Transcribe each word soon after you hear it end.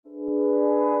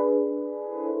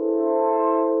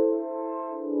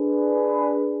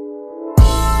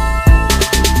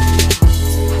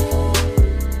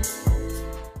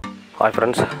Hi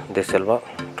friends, this is Selva.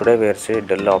 Today we are seeing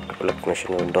Dell Optical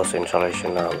Machine Windows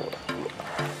installation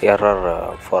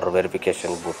error for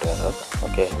verification boot error.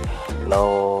 Okay,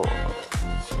 now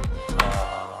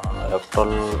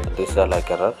F12 this is like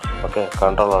error. Okay,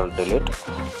 Control Alt Delete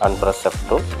and press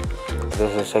F2.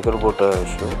 This is secure boot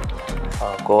issue.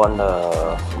 Go on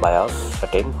BIOS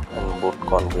setting and boot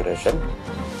configuration.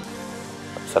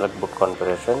 Select boot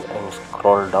configuration and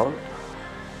scroll down.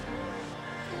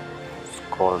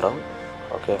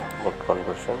 Okay, boot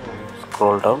configuration,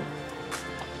 scroll down,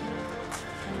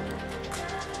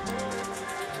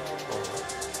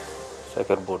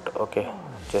 secure boot. Okay,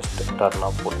 just turn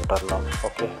off boot, turn off.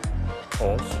 Okay,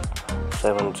 yes,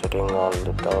 save and setting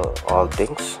all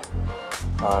things,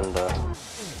 and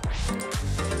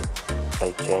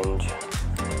I change,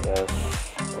 yes,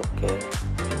 okay,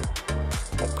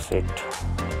 exit,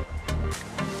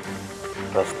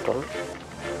 press 12.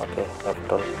 Okay,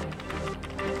 F12.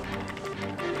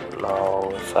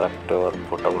 Now select your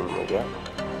bootable media.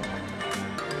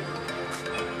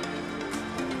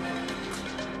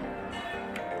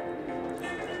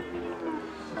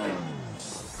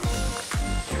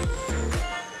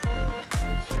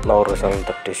 Now resolve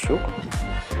the issue.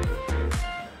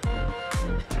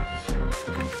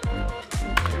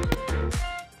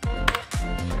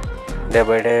 Day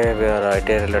by day we are IT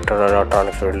related or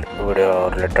electronics video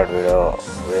related video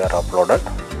we are uploaded.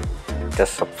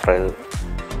 Just subscribe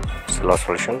Selva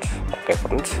Solutions. Okay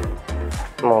friends,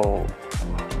 now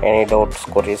any doubts,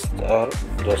 queries there,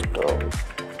 just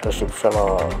description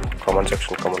or comment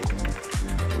section comment.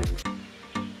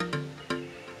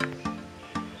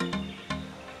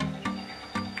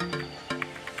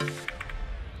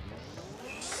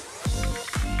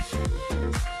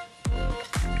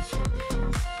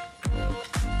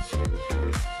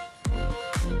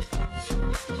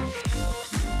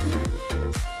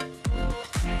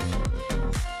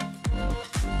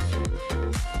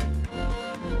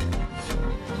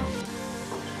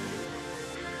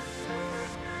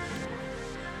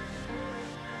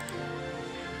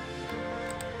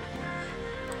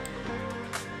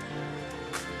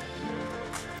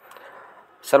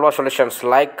 Selva Solutions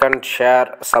like and share,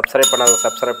 subscribe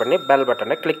பண்ணி bell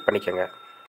button click பண்ணிக்கங்க.